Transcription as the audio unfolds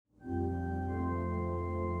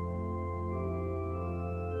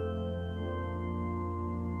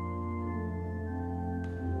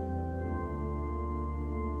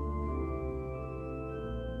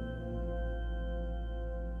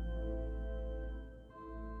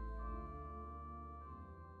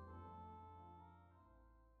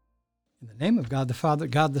the name of God the Father,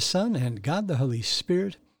 God the Son, and God the Holy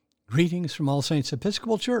Spirit, greetings from All Saints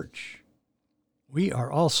Episcopal Church. We are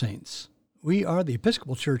All Saints. We are the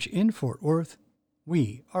Episcopal Church in Fort Worth.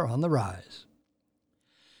 We are on the rise.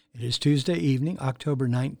 It is Tuesday evening, October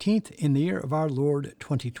 19th, in the year of our Lord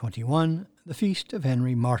 2021, the Feast of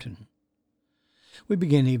Henry Martyn. We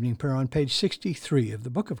begin evening prayer on page 63 of the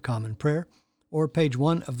Book of Common Prayer, or page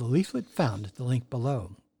 1 of the leaflet found at the link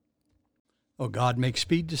below. O God, make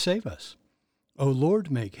speed to save us. O Lord,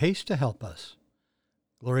 make haste to help us.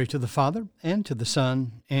 Glory to the Father, and to the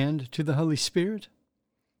Son, and to the Holy Spirit,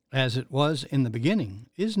 as it was in the beginning,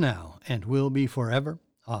 is now, and will be forever.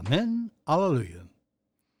 Amen. Alleluia.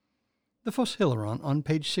 The Phos-Hilaron on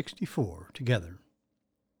page 64, together.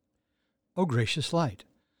 O gracious light,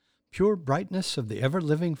 pure brightness of the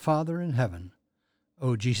ever-living Father in heaven,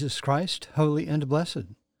 O Jesus Christ, holy and blessed,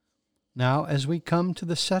 now as we come to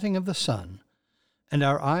the setting of the sun, and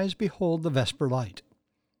our eyes behold the vesper light,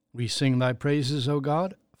 we sing thy praises, O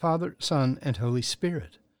God, Father, Son, and Holy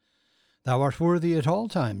Spirit. Thou art worthy at all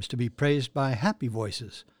times to be praised by happy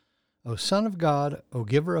voices, O Son of God, O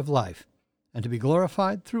Giver of life, and to be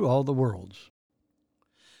glorified through all the worlds.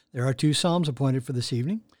 There are two psalms appointed for this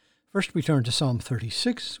evening. First we turn to Psalm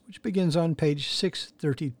 36, which begins on page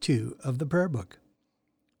 632 of the prayer book.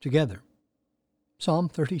 Together, Psalm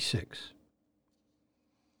 36.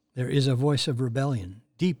 There is a voice of rebellion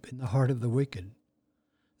deep in the heart of the wicked.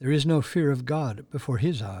 There is no fear of God before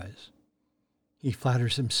his eyes. He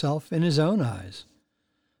flatters himself in his own eyes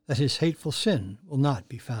that his hateful sin will not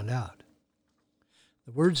be found out.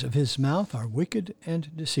 The words of his mouth are wicked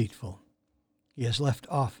and deceitful. He has left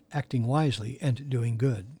off acting wisely and doing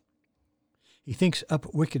good. He thinks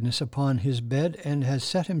up wickedness upon his bed and has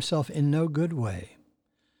set himself in no good way.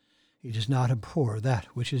 He does not abhor that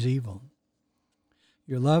which is evil.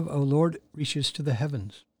 Your love, O Lord, reaches to the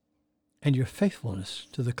heavens, and your faithfulness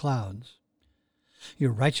to the clouds.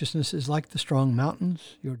 Your righteousness is like the strong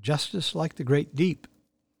mountains, your justice like the great deep.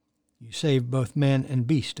 You save both man and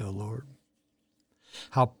beast, O Lord.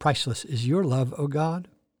 How priceless is your love, O God!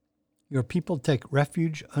 Your people take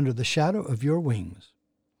refuge under the shadow of your wings.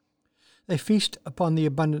 They feast upon the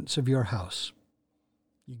abundance of your house.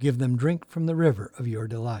 You give them drink from the river of your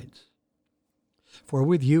delights. For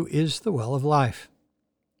with you is the well of life,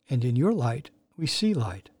 and in your light we see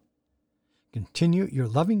light. Continue your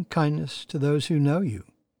loving kindness to those who know you,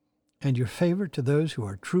 and your favor to those who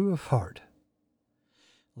are true of heart.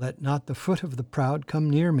 Let not the foot of the proud come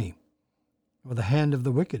near me, or the hand of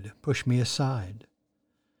the wicked push me aside.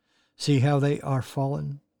 See how they are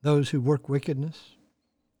fallen, those who work wickedness.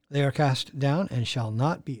 They are cast down and shall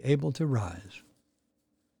not be able to rise.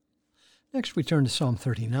 Next we turn to Psalm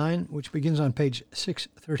 39, which begins on page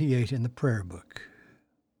 638 in the prayer book.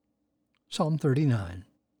 Psalm 39.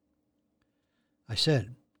 I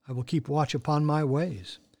said, I will keep watch upon my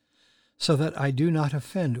ways, so that I do not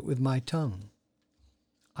offend with my tongue.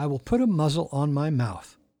 I will put a muzzle on my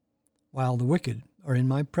mouth, while the wicked are in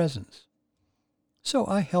my presence. So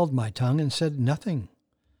I held my tongue and said nothing.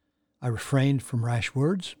 I refrained from rash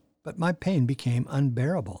words, but my pain became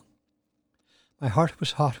unbearable. My heart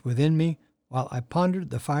was hot within me, while I pondered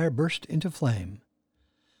the fire burst into flame.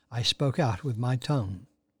 I spoke out with my tongue.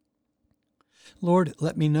 Lord,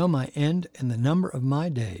 let me know my end and the number of my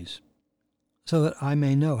days, so that I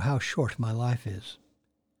may know how short my life is.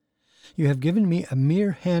 You have given me a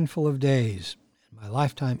mere handful of days, and my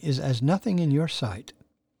lifetime is as nothing in your sight.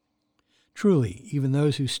 Truly, even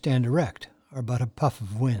those who stand erect are but a puff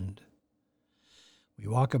of wind. We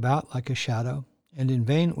walk about like a shadow, and in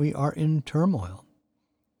vain we are in turmoil.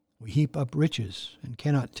 We heap up riches, and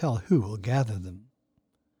cannot tell who will gather them.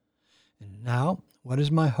 And now, what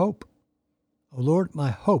is my hope? O Lord,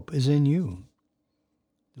 my hope is in you.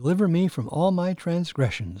 Deliver me from all my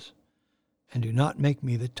transgressions, and do not make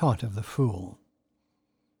me the taunt of the fool.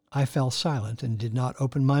 I fell silent and did not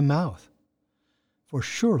open my mouth, for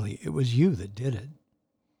surely it was you that did it.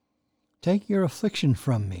 Take your affliction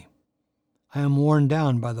from me. I am worn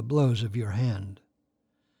down by the blows of your hand.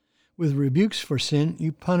 With rebukes for sin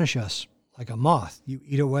you punish us. Like a moth you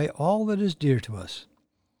eat away all that is dear to us.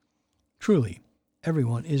 Truly,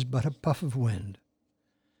 everyone is but a puff of wind.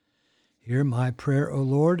 Hear my prayer, O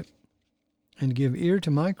Lord, and give ear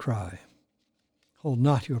to my cry. Hold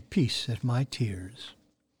not your peace at my tears.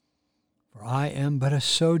 For I am but a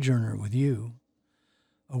sojourner with you,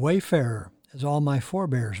 a wayfarer, as all my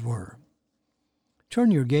forebears were.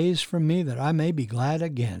 Turn your gaze from me, that I may be glad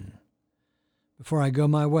again, before I go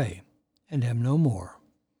my way and am no more.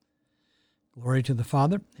 Glory to the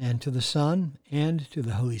Father, and to the Son, and to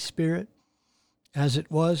the Holy Spirit, as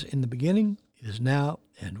it was in the beginning, is now,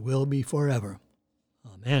 and will be forever.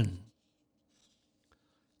 Amen.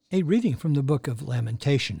 A reading from the book of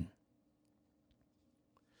Lamentation.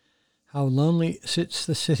 How lonely sits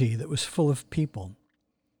the city that was full of people.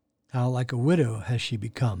 How like a widow has she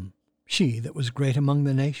become, she that was great among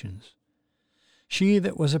the nations. She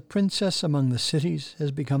that was a princess among the cities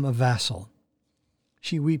has become a vassal.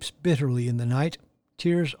 She weeps bitterly in the night,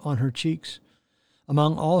 tears on her cheeks.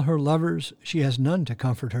 Among all her lovers she has none to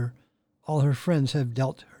comfort her. All her friends have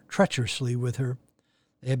dealt treacherously with her.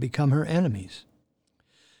 They have become her enemies.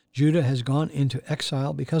 Judah has gone into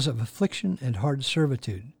exile because of affliction and hard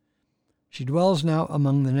servitude. She dwells now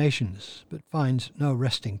among the nations, but finds no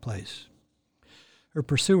resting place. Her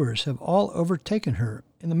pursuers have all overtaken her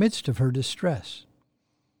in the midst of her distress.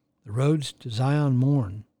 The roads to Zion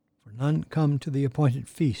mourn, for none come to the appointed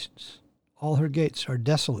feasts. All her gates are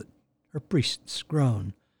desolate, her priests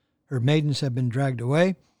groan. Her maidens have been dragged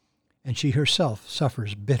away, and she herself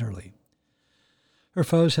suffers bitterly. Her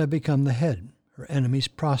foes have become the head, her enemies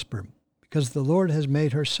prosper, because the Lord has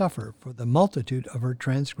made her suffer for the multitude of her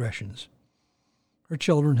transgressions. Her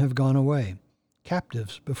children have gone away,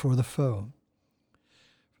 captives before the foe.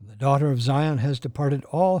 From the daughter of Zion has departed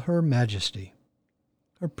all her majesty.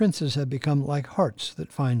 Her princes have become like harts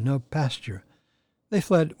that find no pasture. They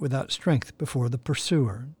fled without strength before the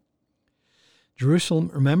pursuer. Jerusalem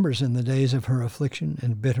remembers in the days of her affliction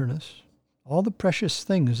and bitterness all the precious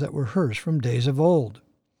things that were hers from days of old.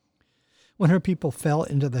 When her people fell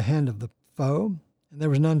into the hand of the foe, and there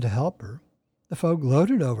was none to help her, the foe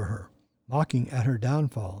gloated over her, mocking at her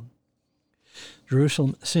downfall.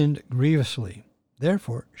 Jerusalem sinned grievously.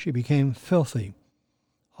 Therefore she became filthy.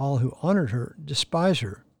 All who honored her despise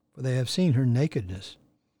her, for they have seen her nakedness.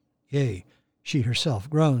 Yea, she herself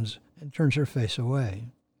groans and turns her face away.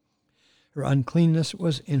 Her uncleanness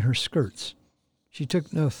was in her skirts. She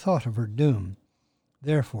took no thought of her doom.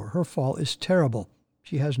 Therefore her fall is terrible.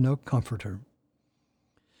 She has no comforter.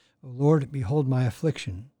 O Lord, behold my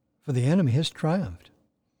affliction, for the enemy has triumphed.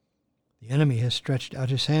 The enemy has stretched out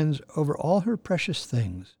his hands over all her precious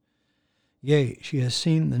things. Yea, she has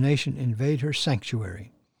seen the nation invade her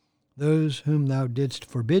sanctuary, those whom thou didst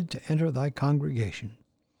forbid to enter thy congregation.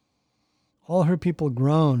 All her people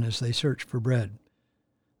groan as they search for bread.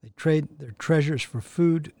 They trade their treasures for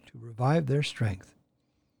food to revive their strength.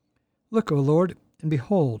 Look, O Lord, and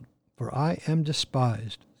behold, for I am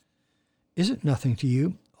despised. Is it nothing to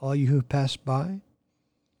you, all you who pass by?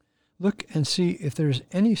 Look and see if there is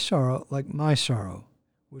any sorrow like my sorrow,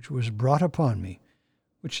 which was brought upon me,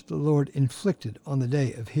 which the Lord inflicted on the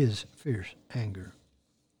day of his fierce anger.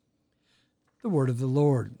 The word of the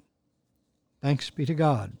Lord. Thanks be to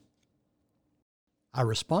God. Our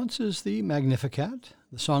response is the Magnificat,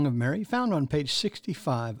 the Song of Mary, found on page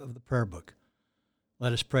 65 of the prayer book.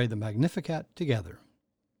 Let us pray the Magnificat together.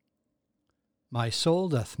 My soul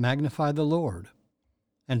doth magnify the Lord,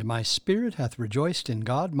 and my spirit hath rejoiced in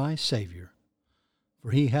God my Saviour.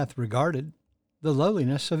 For he hath regarded the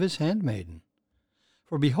lowliness of his handmaiden.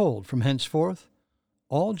 For behold, from henceforth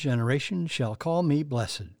all generations shall call me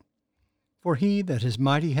blessed. For he that is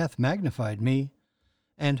mighty hath magnified me,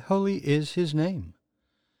 and holy is his name.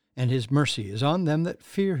 And his mercy is on them that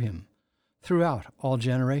fear him throughout all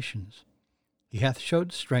generations. He hath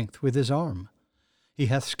showed strength with his arm. He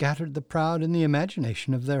hath scattered the proud in the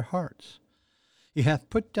imagination of their hearts. He hath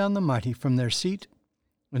put down the mighty from their seat,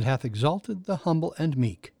 and hath exalted the humble and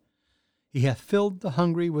meek. He hath filled the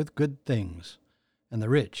hungry with good things, and the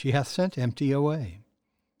rich he hath sent empty away.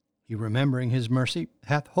 He, remembering his mercy,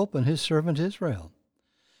 hath holpen his servant Israel,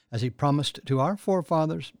 as he promised to our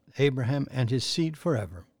forefathers, Abraham and his seed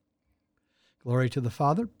forever. Glory to the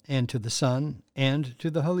Father, and to the Son, and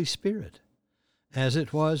to the Holy Spirit, as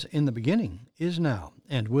it was in the beginning, is now,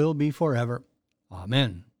 and will be forever.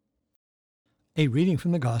 Amen. A reading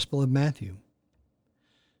from the Gospel of Matthew.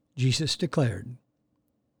 Jesus declared,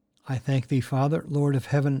 I thank thee, Father, Lord of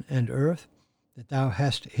heaven and earth, that thou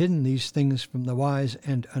hast hidden these things from the wise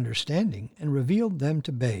and understanding, and revealed them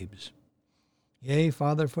to babes. Yea,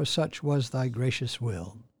 Father, for such was thy gracious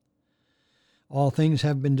will. All things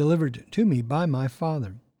have been delivered to me by my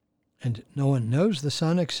Father, and no one knows the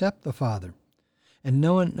Son except the Father, and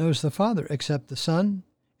no one knows the Father except the Son,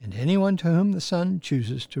 and anyone to whom the Son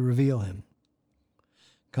chooses to reveal him.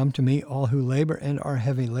 Come to me, all who labor and are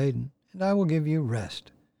heavy laden, and I will give you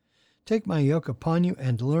rest. Take my yoke upon you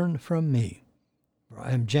and learn from me, for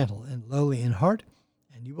I am gentle and lowly in heart,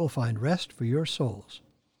 and you will find rest for your souls.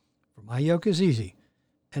 For my yoke is easy,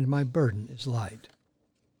 and my burden is light.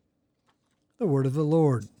 The word of the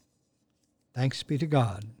Lord. Thanks be to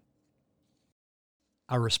God.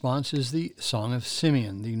 Our response is the Song of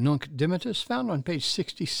Simeon, the Nunc Dimittis, found on page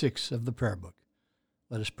 66 of the prayer book.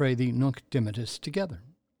 Let us pray the Nunc Dimittis together.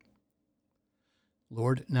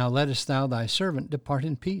 Lord, now lettest thou thy servant depart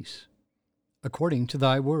in peace, according to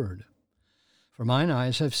thy word. For mine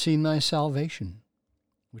eyes have seen thy salvation,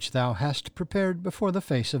 which thou hast prepared before the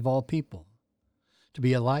face of all people, to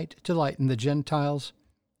be a light to lighten the Gentiles,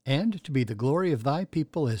 and to be the glory of thy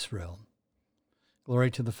people Israel.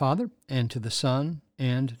 Glory to the Father, and to the Son,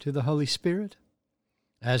 and to the Holy Spirit,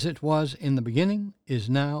 as it was in the beginning, is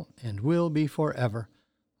now, and will be forever.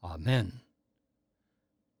 Amen.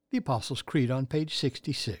 The Apostles' Creed on page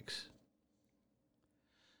 66.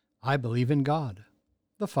 I believe in God,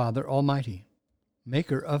 the Father Almighty,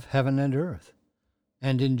 maker of heaven and earth,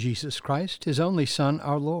 and in Jesus Christ, his only Son,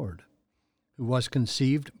 our Lord, who was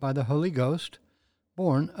conceived by the Holy Ghost,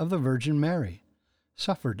 born of the Virgin Mary,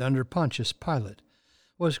 suffered under Pontius Pilate,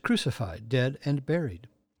 was crucified, dead, and buried.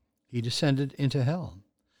 He descended into hell.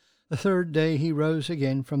 The third day he rose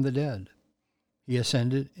again from the dead. He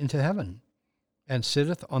ascended into heaven, and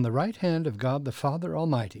sitteth on the right hand of God the Father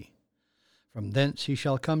Almighty. From thence he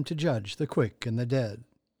shall come to judge the quick and the dead.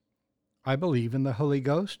 I believe in the Holy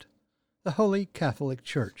Ghost, the Holy Catholic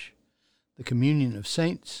Church, the communion of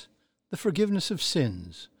saints, the forgiveness of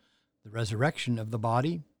sins, the resurrection of the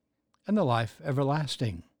body, and the life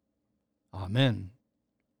everlasting. Amen.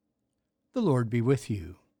 The Lord be with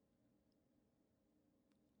you.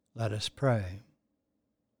 Let us pray.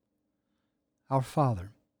 Our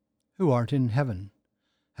Father, who art in heaven,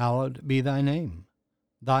 hallowed be thy name.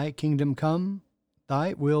 Thy kingdom come,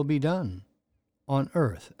 thy will be done, on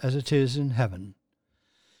earth as it is in heaven.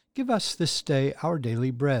 Give us this day our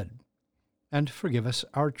daily bread, and forgive us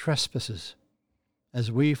our trespasses,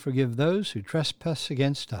 as we forgive those who trespass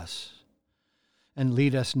against us. And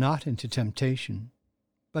lead us not into temptation,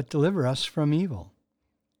 but deliver us from evil.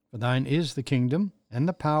 For thine is the kingdom, and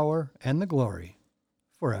the power, and the glory,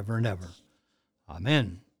 forever and ever.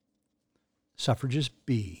 Amen. Suffrages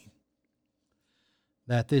B.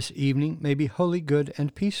 That this evening may be holy, good,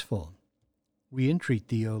 and peaceful, we entreat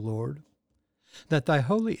thee, O Lord. That thy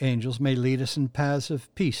holy angels may lead us in paths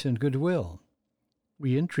of peace and goodwill,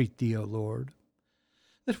 we entreat thee, O Lord.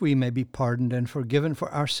 That we may be pardoned and forgiven for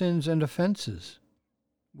our sins and offenses,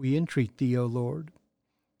 we entreat thee, O Lord.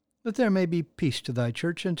 That there may be peace to thy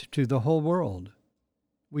church and to the whole world,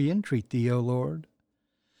 we entreat thee, O Lord.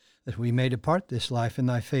 That we may depart this life in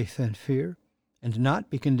thy faith and fear, and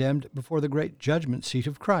not be condemned before the great judgment seat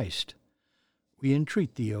of Christ, we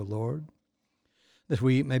entreat thee, O Lord. That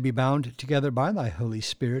we may be bound together by thy Holy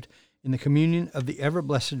Spirit in the communion of the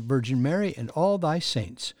ever-blessed Virgin Mary and all thy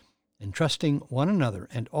saints, entrusting one another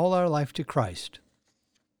and all our life to Christ,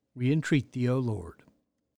 we entreat thee, O Lord.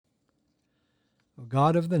 O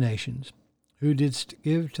God of the nations, who didst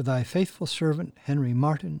give to thy faithful servant Henry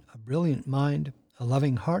Martyn a brilliant mind, a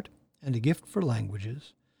loving heart, and a gift for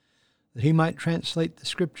languages, that he might translate the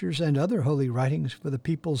Scriptures and other holy writings for the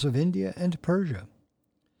peoples of India and Persia,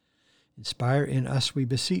 inspire in us, we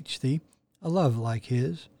beseech thee, a love like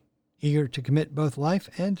his, eager to commit both life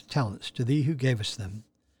and talents to thee who gavest them.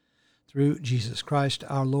 Through Jesus Christ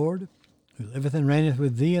our Lord, who liveth and reigneth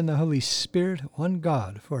with thee in the Holy Spirit, one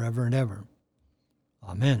God, forever and ever.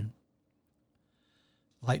 Amen.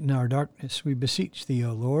 Lighten our darkness, we beseech thee,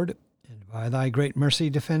 O Lord, and by thy great mercy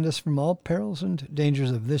defend us from all perils and dangers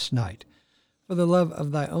of this night, for the love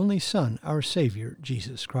of thy only Son, our Savior,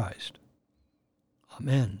 Jesus Christ.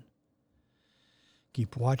 Amen.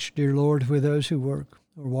 Keep watch, dear Lord, with those who work,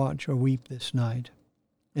 or watch, or weep this night,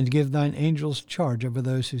 and give thine angels charge over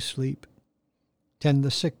those who sleep. Tend the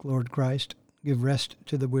sick, Lord Christ, give rest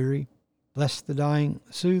to the weary, bless the dying,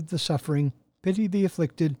 soothe the suffering, pity the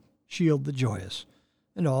afflicted, shield the joyous,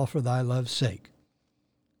 and all for thy love's sake.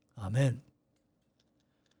 Amen.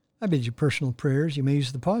 I bid you personal prayers. You may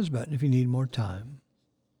use the pause button if you need more time.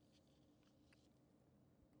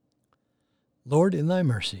 Lord, in thy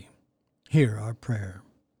mercy, hear our prayer.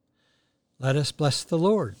 Let us bless the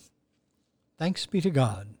Lord. Thanks be to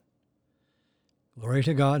God. Glory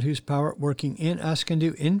to God, whose power working in us can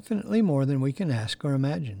do infinitely more than we can ask or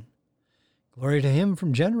imagine. Glory to him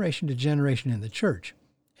from generation to generation in the church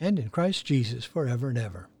and in Christ Jesus forever and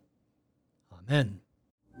ever. Amen.